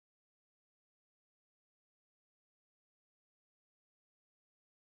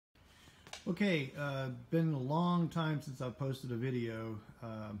Okay, been a long time since I've posted a video.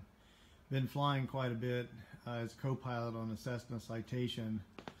 Been flying quite a bit as co-pilot on a Cessna Citation,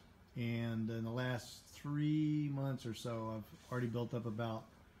 and in the last 3 months or so I've already built up about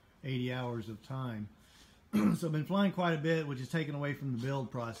 80 hours of time. So I've been flying quite a bit, which is taken away from the build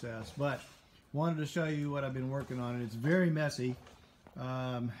process, but wanted to show you what I've been working on, and it's very messy.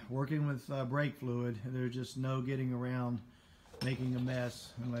 Working with brake fluid, there's just no getting around making a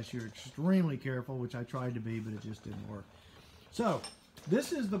mess unless you're extremely careful, which I tried to be, but it just didn't work. So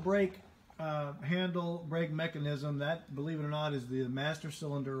this is the brake handle, brake mechanism. That, believe it or not, is the master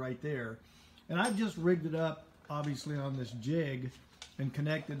cylinder right there. And I've just rigged it up, obviously, on this jig and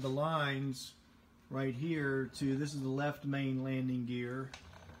connected the lines right here to, this is the left main landing gear,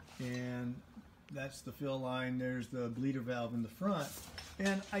 and that's the fill line. There's the bleeder valve in the front.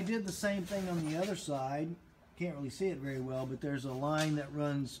 And I did the same thing on the other side. Can't really see it very well, but there's a line that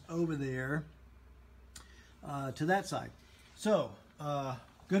runs over there to that side. So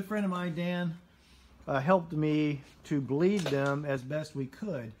good friend of mine, Dan, helped me to bleed them as best we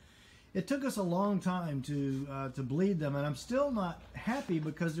could. It took us a long time to bleed them, and I'm still not happy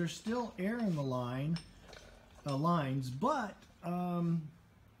because there's still air in the lines, but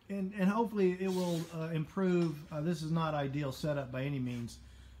and hopefully it will improve. This is not ideal setup by any means.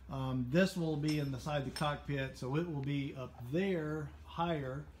 This will be inside the cockpit, so it will be up there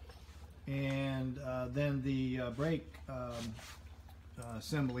higher, and then the brake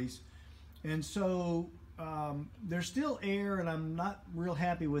assemblies. And so there's still air, and I'm not real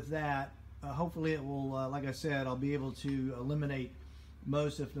happy with that. Hopefully it will, like I said, I'll be able to eliminate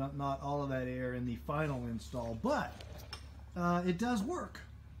most, if not all of that air in the final install. But it does work,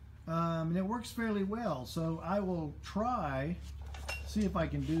 and it works fairly well. So I will try, see if I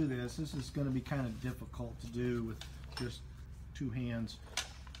can do this. This is going to be kind of difficult to do with just two hands.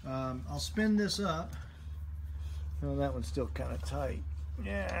 I'll spin this up. Oh, that one's still kind of tight.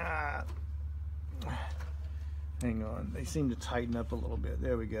 Yeah. Hang on. They seem to tighten up a little bit.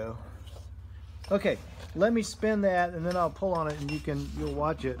 There we go. Okay, let me spin that, and then I'll pull on it, and you'll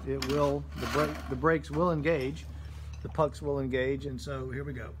watch it. It will, the brakes will engage, the pucks will engage, and so here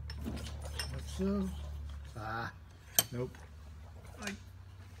we go. So, nope.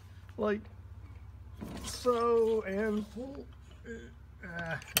 Like so, and pull.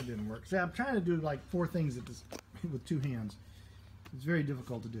 That didn't work. See, I'm trying to do like 4 things at this with 2 hands. It's very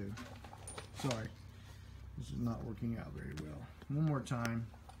difficult to do. Sorry, this is not working out very well. One more time.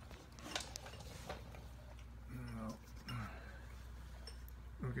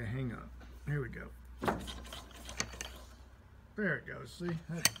 Okay, hang on. Here we go. There it goes. See,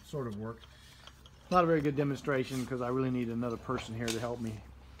 that sort of worked. Not a very good demonstration because I really need another person here to help me.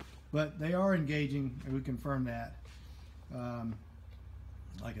 But they are engaging, and we confirm that.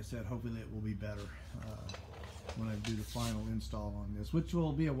 Like I said, hopefully it will be better when I do the final install on this, which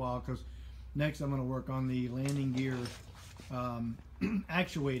will be a while because next I'm going to work on the landing gear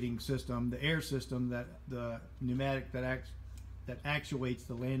actuating system, the air system, that the pneumatic that actuates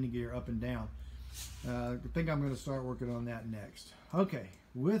the landing gear up and down. I think I'm going to start working on that next. Okay,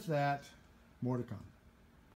 with that, more to come.